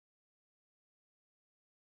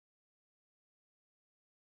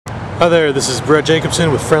Hi there, this is Brett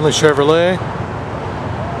Jacobson with Friendly Chevrolet.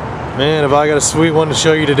 Man, have I got a sweet one to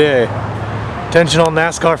show you today. Attention all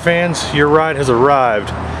NASCAR fans, your ride has arrived.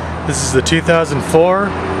 This is the 2004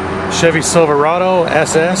 Chevy Silverado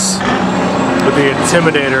SS with the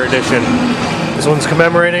Intimidator edition. This one's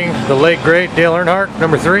commemorating the late great Dale Earnhardt,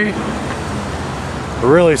 number 3.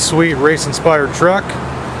 A really sweet race-inspired truck.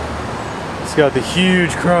 It's got the huge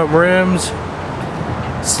chrome rims,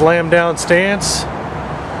 slam-down stance,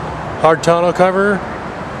 hard tonneau cover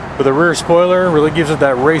with a rear spoiler, really gives it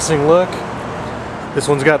that racing look. This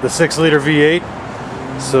one's got the 6-liter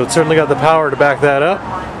V8, so it's certainly got the power to back that up.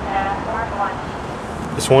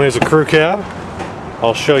 This one is a crew cab.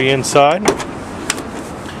 I'll show you inside.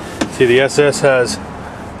 See, the SS has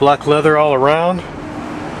black leather all around.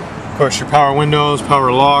 Of course, your power windows,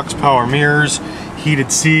 power locks, power mirrors,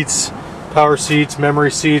 heated seats, power seats, memory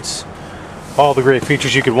seats, all the great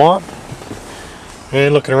features you could want.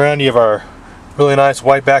 And looking around, you have our really nice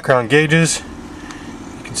white background gauges.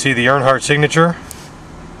 You can see the Earnhardt signature.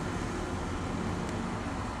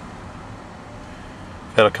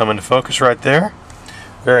 That'll come into focus right there.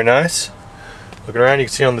 Very nice. Looking around, you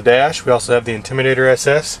can see on the dash, we also have the Intimidator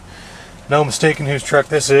SS. No mistaking whose truck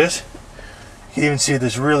this is. You can even see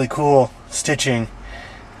this really cool stitching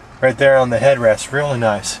right there on the headrest. Really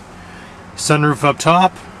nice. Sunroof up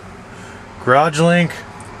top. Garage link.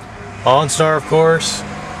 OnStar, of course,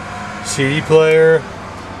 CD player,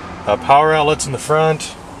 power outlets in the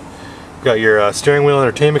front. Got your steering wheel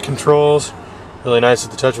entertainment controls, really nice at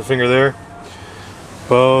the touch of a finger there.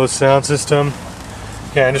 Bose sound system.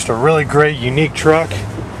 Yeah, and just a really great, unique truck.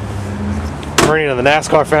 For any of the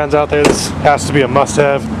NASCAR fans out there, this has to be a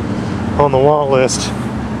must-have on the want list.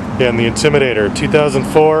 Again, the Intimidator,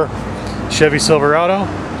 2004 Chevy Silverado.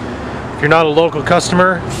 If you're not a local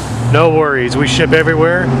customer, no worries, we ship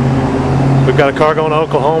everywhere. We've got a car going to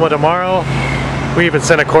Oklahoma tomorrow. We even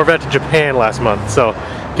sent a Corvette to Japan last month. So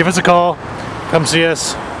give us a call, come see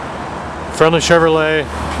us. Friendly Chevrolet,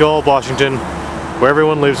 Puyallup, Washington, where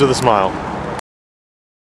everyone lives with a smile.